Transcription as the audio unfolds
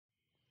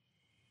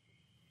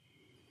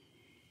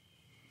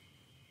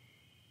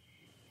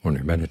When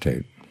we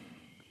meditate,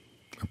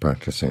 we're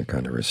practicing a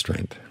kind of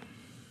restraint.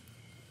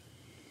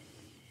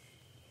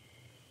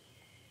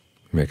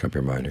 Make up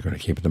your mind. You're going to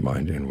keep the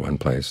mind in one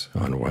place,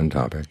 on one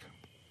topic.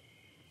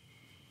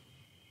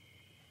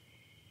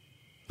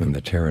 And the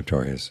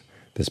territory is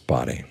this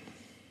body.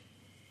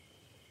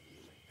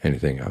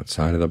 Anything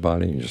outside of the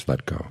body, you just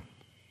let go.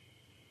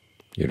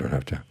 You don't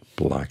have to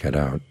block it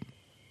out,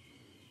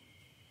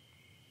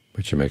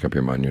 but you make up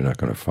your mind you're not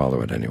going to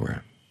follow it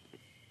anywhere.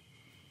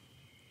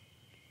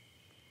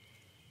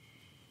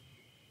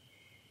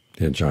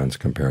 The Ajahns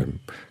compare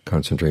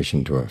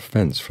concentration to a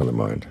fence for the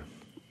mind.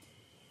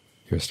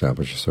 You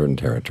establish a certain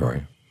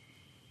territory,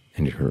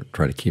 and you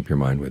try to keep your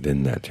mind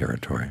within that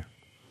territory.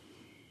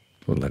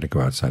 Don't let it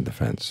go outside the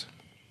fence.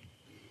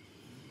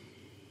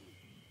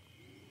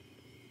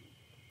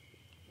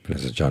 But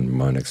as Ajahn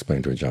Mun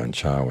explained to Ajahn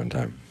Chah one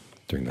time,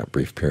 during that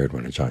brief period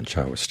when Ajahn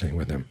Chah was staying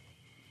with him,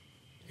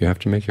 you have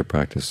to make your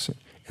practice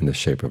in the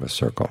shape of a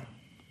circle,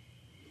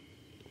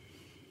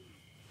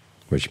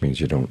 which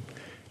means you don't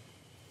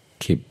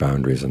keep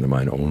boundaries in the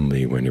mind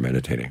only when you're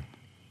meditating,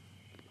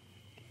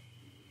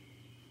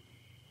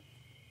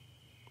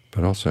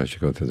 but also as you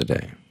go through the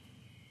day.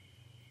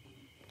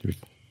 You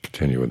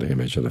continue with the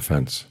image of the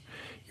fence.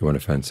 You want a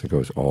fence that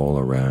goes all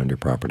around your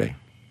property.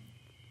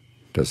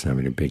 It doesn't have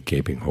any big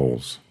gaping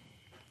holes,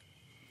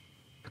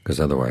 because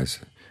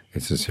otherwise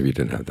it's as if you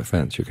didn't have the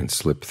fence. You can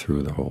slip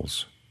through the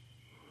holes.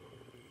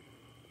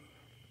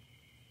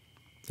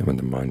 And when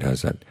the mind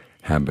has that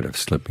habit of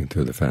slipping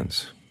through the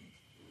fence,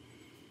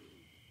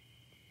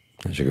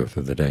 as you go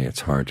through the day,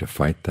 it's hard to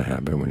fight the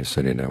habit when you're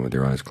sitting down with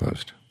your eyes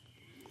closed.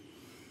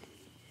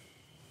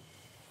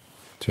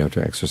 So you have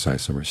to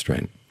exercise some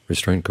restraint.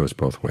 Restraint goes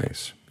both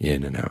ways,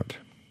 in and out.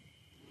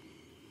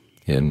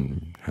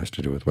 In has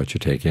to do with what you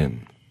take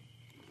in.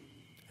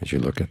 As you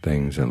look at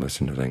things and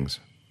listen to things,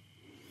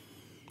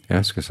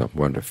 ask yourself,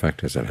 what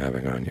effect is it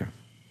having on you?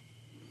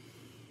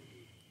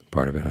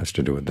 Part of it has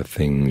to do with the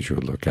things you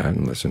look at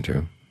and listen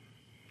to,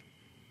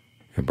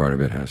 and part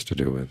of it has to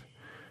do with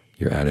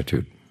your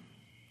attitude,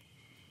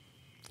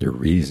 your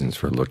reasons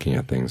for looking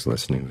at things,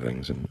 listening to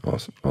things, and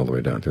all the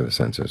way down through the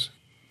senses.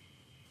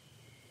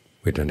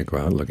 We tend to go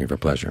out looking for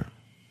pleasure.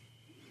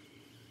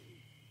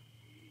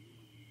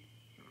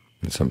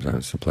 And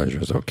sometimes the pleasure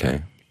is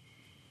okay,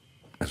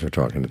 as we're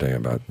talking today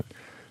about the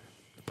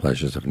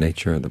pleasures of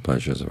nature, the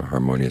pleasures of a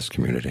harmonious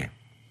community.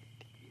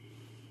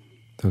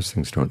 Those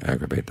things don't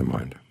aggravate the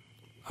mind.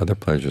 Other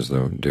pleasures,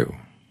 though, do.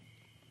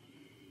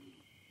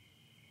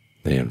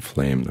 They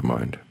inflame the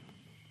mind.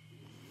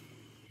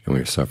 And when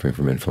you're suffering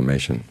from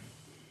inflammation,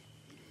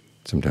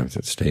 sometimes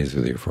it stays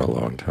with you for a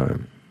long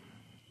time.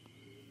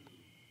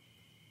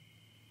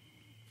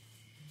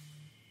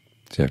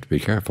 So you have to be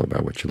careful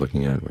about what you're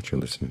looking at, what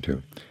you're listening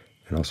to,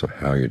 and also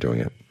how you're doing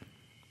it.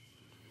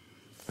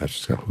 That's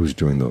just who's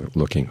doing the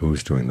looking,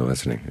 who's doing the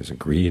listening. Is it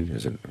greed?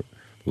 Is it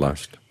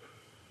lust?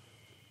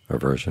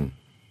 Aversion?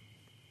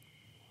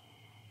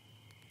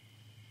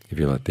 If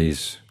you let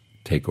these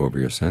take over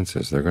your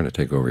senses, they're going to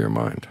take over your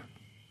mind,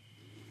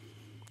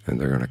 and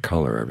they're going to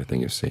color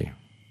everything you see.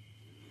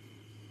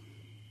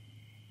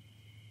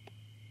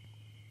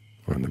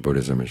 Or in the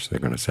Buddha's image, they're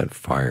going to set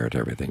fire to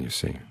everything you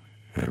see,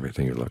 and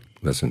everything you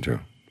listen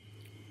to,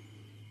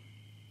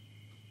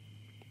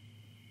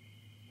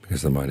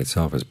 because the mind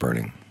itself is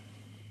burning.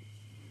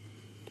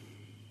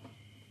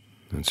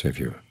 And so if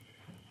you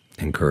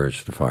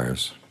encourage the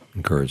fires,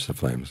 encourage the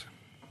flames,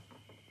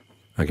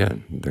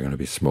 again, they're going to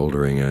be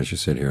smoldering as you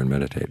sit here and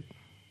meditate.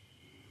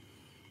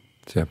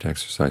 So you have to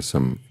exercise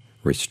some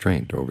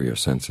restraint over your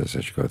senses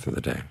as you go through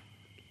the day.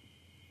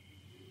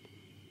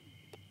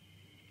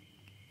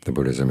 The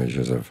Buddha's image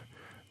is of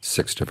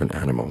 6 different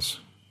animals: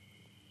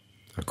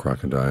 a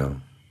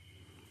crocodile,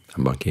 a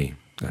monkey,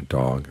 a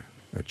dog,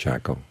 a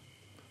jackal,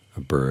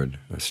 a bird,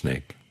 a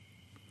snake.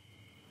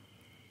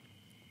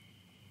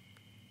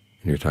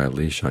 And you tie a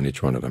leash on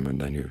each one of them,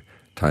 and then you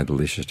tie the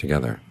leashes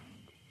together.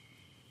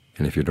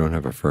 And if you don't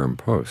have a firm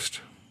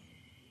post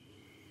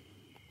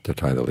to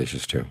tie the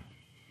leashes to,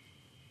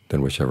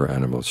 then whichever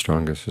animal is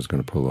strongest is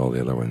going to pull all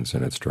the other ones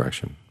in its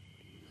direction.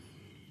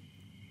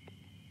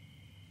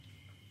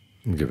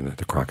 And given that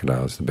the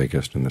crocodile is the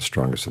biggest and the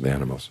strongest of the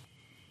animals,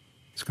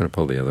 it's going to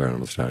pull the other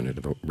animals down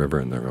into the river,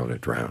 and they're going to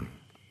drown.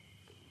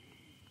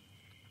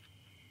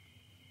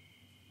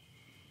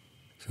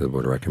 So the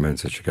Buddha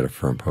recommends that you get a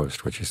firm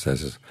post, which he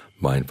says is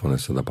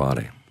mindfulness of the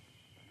body.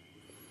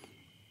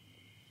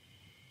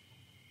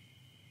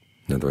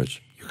 In other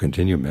words, you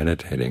continue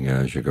meditating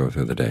as you go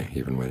through the day,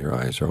 even when your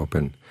eyes are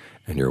open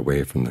and you're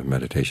away from the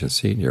meditation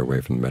seat, you're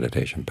away from the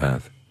meditation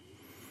path.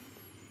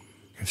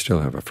 You can still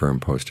have a firm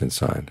post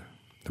inside.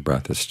 The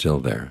breath is still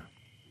there.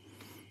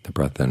 The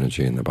breath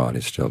energy in the body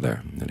is still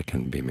there, and it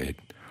can be made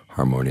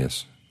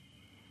harmonious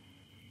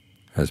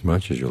as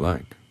much as you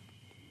like.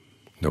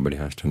 Nobody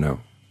has to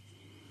know.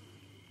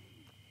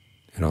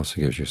 It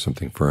also gives you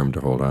something firm to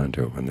hold on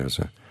to when there's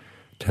a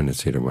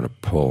tendency to want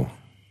to pull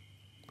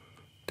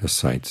to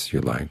sights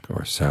you like,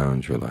 or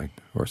sounds you like,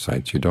 or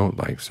sights you don't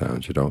like,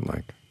 sounds you don't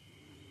like.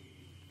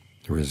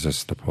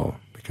 Resist the pull,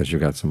 because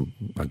you've got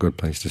a good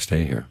place to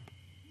stay here.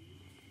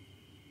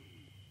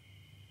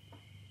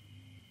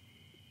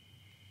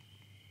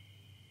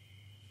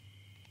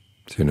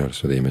 So you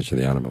notice with the image of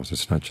the animals,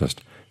 it's not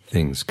just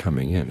things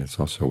coming in, it's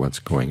also what's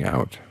going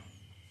out.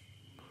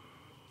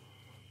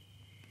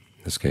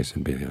 In this case,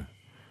 it'd be the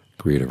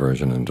greed,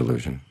 aversion, and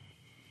delusion.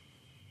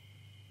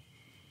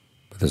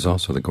 But there's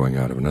also the going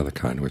out of another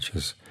kind, which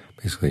is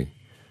basically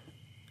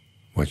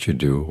what you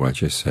do,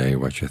 what you say,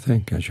 what you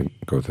think as you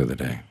go through the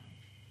day.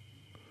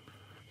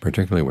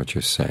 Particularly what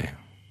you say.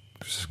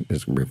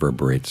 It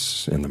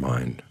reverberates in the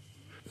mind.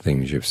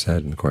 Things you've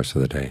said in the course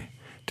of the day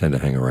tend to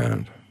hang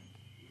around.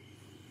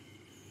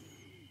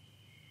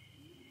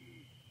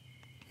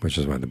 Which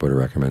is why the Buddha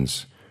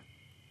recommends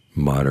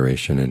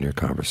moderation in your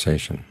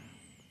conversation.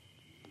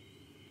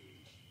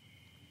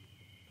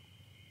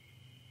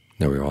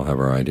 Now, we all have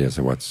our ideas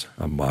of what's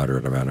a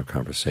moderate amount of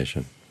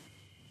conversation.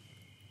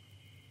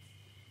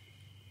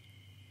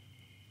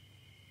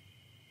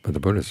 But the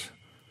Buddha's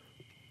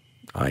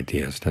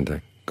ideas tend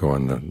to go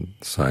on the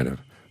side of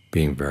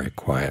being very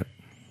quiet.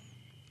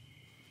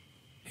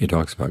 He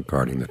talks about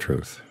guarding the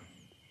truth.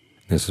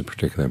 This is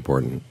particularly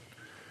important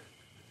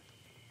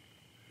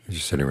as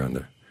you're sitting around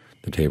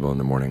the table in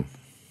the morning,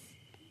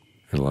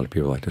 and a lot of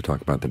people like to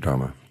talk about the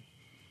Dhamma.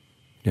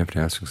 You have to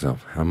ask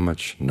yourself, how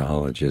much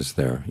knowledge is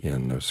there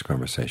in those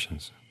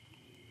conversations?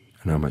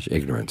 And how much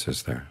ignorance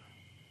is there?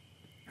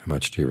 How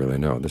much do you really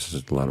know? This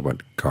is a lot of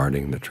what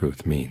guarding the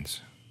truth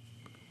means.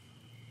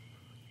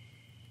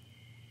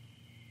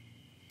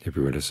 If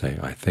you were to say,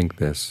 I think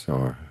this,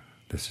 or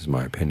this is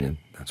my opinion,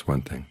 that's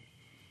one thing.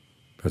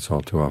 But it's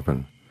all too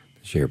often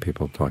that you hear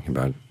people talking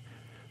about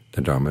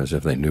the Dhamma as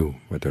if they knew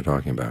what they're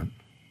talking about.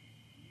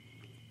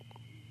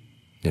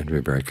 You have to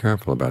be very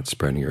careful about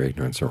spreading your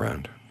ignorance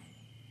around.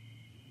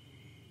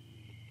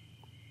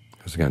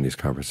 Because again, these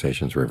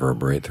conversations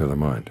reverberate through the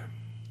mind.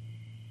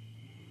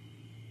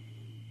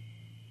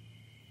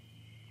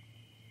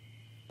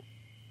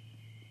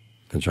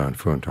 And John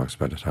Foon talks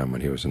about a time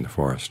when he was in the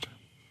forest.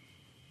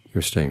 He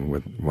was staying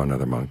with one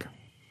other monk,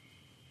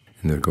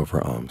 and they would go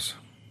for alms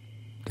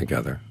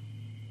together.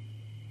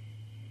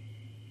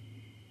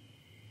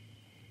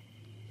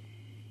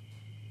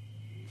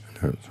 And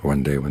there was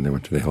one day when they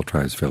went to the hill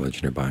tribes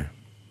village nearby,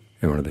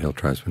 and one of the hill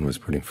tribesmen was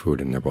putting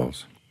food in their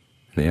bowls.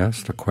 And he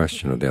asked a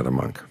question of the other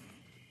monk,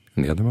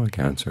 and the other monk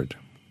answered.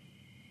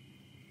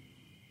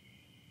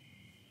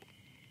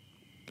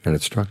 And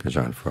it struck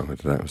Ajahn Fuang that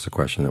that was a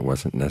question that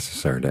wasn't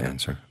necessary to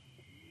answer.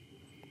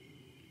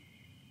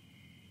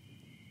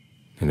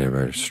 And they had a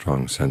very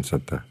strong sense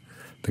that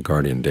the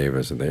guardian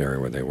devas of the area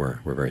where they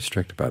were very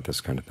strict about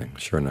this kind of thing.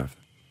 Sure enough,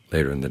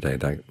 later in the day,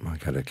 that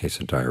monk had a case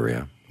of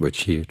diarrhea,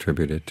 which he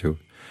attributed to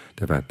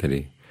the fact that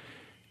he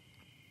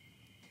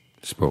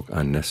spoke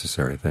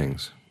unnecessary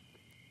things.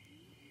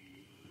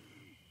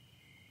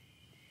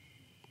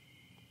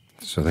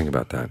 So think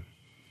about that.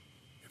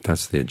 If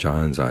that's the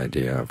Ajahns'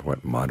 idea of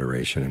what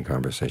moderation in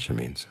conversation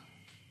means,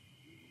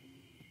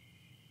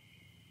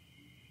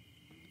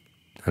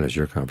 how does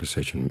your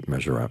conversation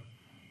measure up?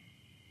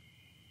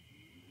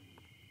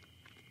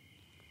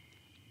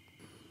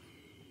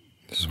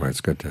 This is why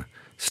it's good to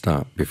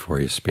stop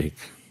before you speak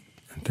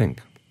and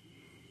think.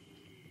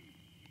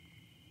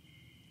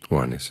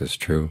 1, is this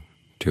true?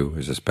 2,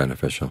 is this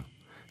beneficial?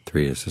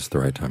 3, is this the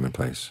right time and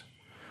place?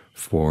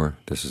 4,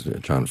 this is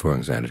John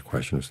Fuang's added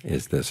question,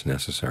 is this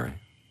necessary?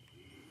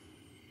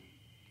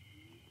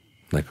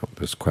 Like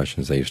those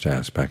questions they used to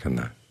ask back in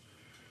the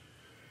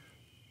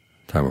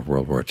time of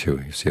World War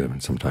II. You see them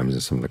sometimes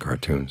in some of the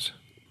cartoons.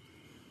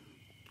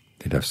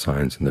 They'd have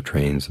signs in the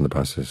trains and the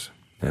buses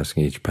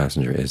asking each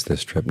passenger, is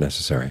this trip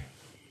necessary?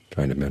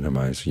 Trying to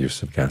minimize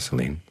use of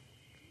gasoline.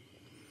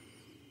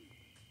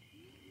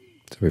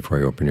 So before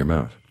you open your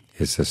mouth,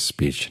 is this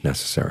speech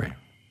necessary?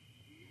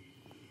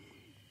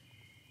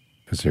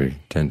 Because we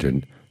tend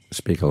to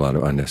speak a lot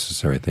of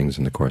unnecessary things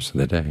in the course of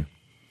the day.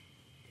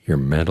 Your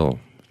mental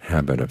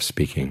habit of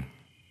speaking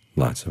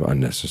lots of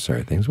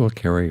unnecessary things will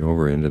carry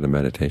over into the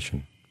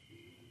meditation.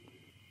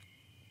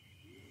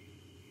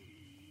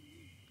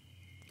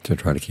 So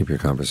try to keep your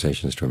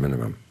conversations to a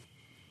minimum,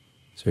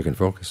 so you can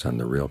focus on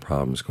the real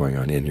problems going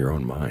on in your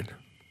own mind.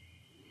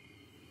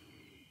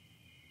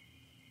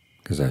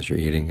 Because as you're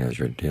eating, as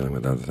you're dealing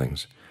with other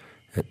things,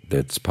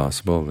 it's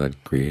possible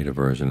that greed,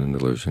 aversion, and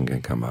delusion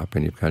can come up,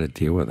 and you've got to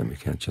deal with them. You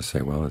can't just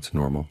say, well, it's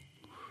normal.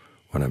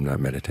 When I'm not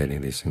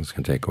meditating, these things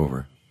can take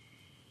over.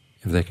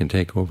 If they can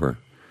take over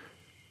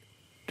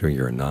during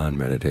your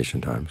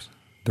non-meditation times,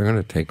 they're going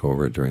to take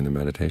over during the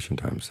meditation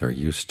times. They're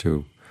used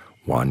to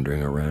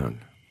wandering around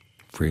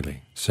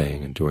freely,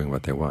 saying and doing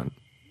what they want.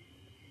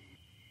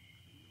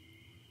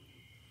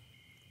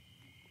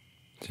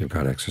 So you've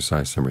got to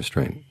exercise some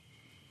restraint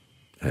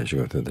as you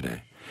go through the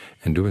day,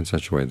 and do it in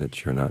such a way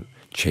that you're not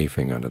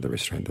chafing under the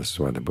restraint. This is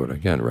why the Buddha,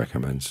 again,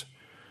 recommends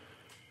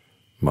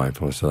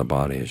mindfulness of the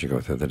body as you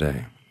go through the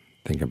day.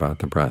 Think about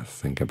the breath.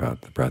 Think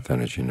about the breath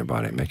energy in your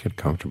body. Make it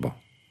comfortable.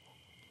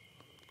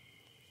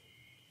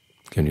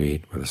 Can you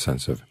eat with a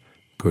sense of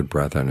good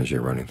breath energy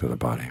running through the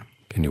body?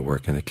 Can you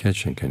work in the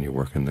kitchen? Can you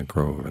work in the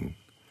grove? And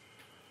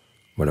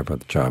whatever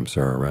the jobs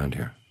are around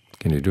here.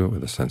 Can you do it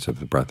with a sense of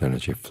the breath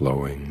energy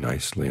flowing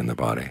nicely in the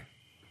body?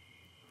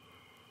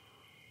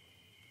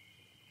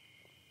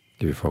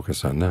 If you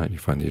focus on that, you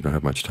find that you don't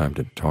have much time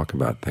to talk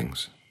about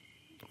things,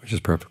 which is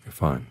perfectly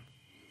fine.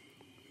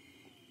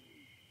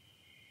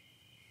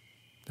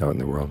 Out in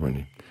the world,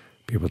 when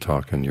people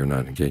talk and you're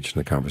not engaged in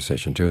the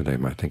conversation too, they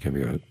might think of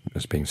you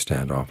as being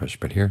standoffish.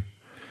 But here,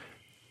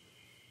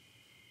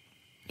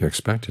 you're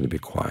expected to be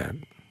quiet.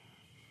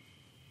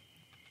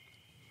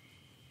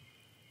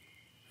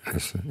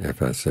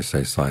 If, as they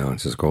say,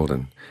 silence is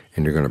golden,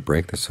 and you're going to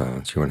break the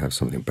silence, you want to have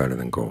something better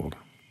than gold.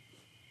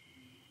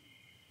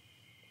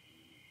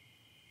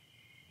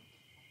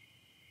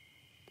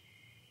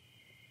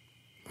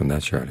 When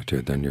that's your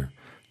attitude, then your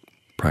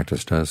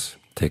practice does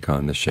take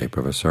on the shape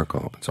of a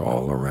circle. It's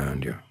all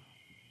around you,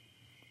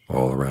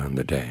 all around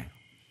the day.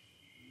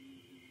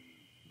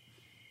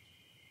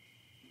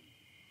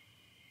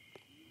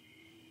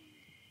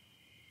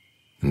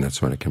 And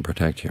that's when it can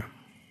protect you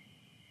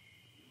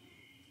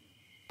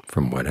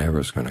from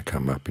whatever's going to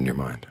come up in your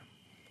mind.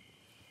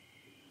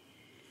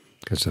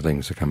 Because the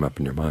things that come up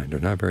in your mind are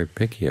not very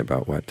picky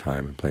about what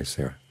time and place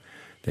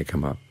they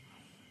come up.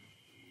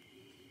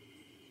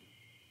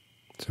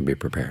 So be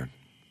prepared.